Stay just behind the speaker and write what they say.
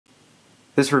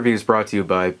This review is brought to you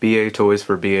by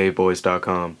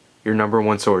BAToysForBABoys.com, your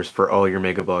 #1 source for all your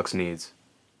Mega Bloks needs.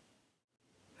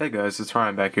 Hey guys, it's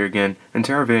Ryan back here again, and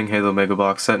today I'm reviewing Halo Mega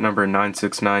Bloks set number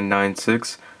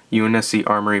 96996, UNSC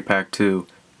Armory Pack 2.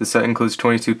 The set includes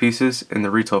 22 pieces, and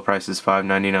the retail price is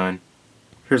 $5.99.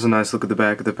 Here's a nice look at the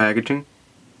back of the packaging.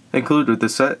 Included with the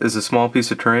set is a small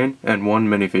piece of terrain and one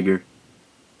minifigure.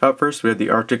 Up first we have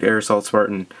the Arctic Air Assault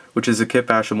Spartan, which is a kit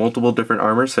batch of multiple different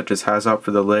armors such as HAZOP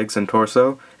for the legs and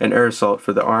torso, and Air Assault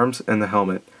for the arms and the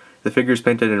helmet. The figure is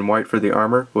painted in white for the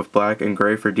armor, with black and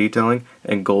gray for detailing,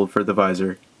 and gold for the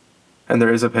visor. And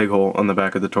there is a peg hole on the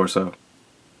back of the torso.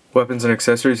 Weapons and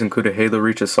accessories include a Halo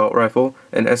Reach assault rifle,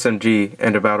 an SMG,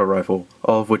 and a battle rifle,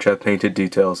 all of which have painted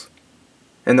details.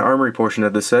 And the armory portion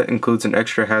of the set includes an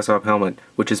extra HAZOP helmet,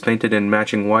 which is painted in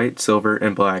matching white, silver,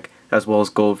 and black, as well as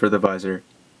gold for the visor.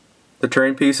 The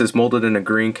terrain piece is molded in a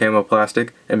green camo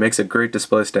plastic and makes a great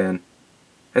display stand.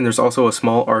 And there's also a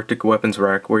small Arctic weapons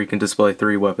rack where you can display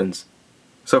 3 weapons.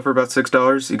 So for about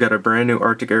 $6, you got a brand new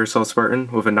Arctic Air Assault Spartan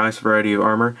with a nice variety of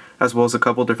armor, as well as a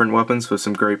couple different weapons with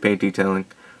some great paint detailing.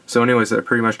 So anyways, that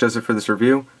pretty much does it for this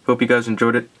review. Hope you guys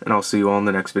enjoyed it, and I'll see you all in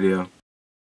the next video.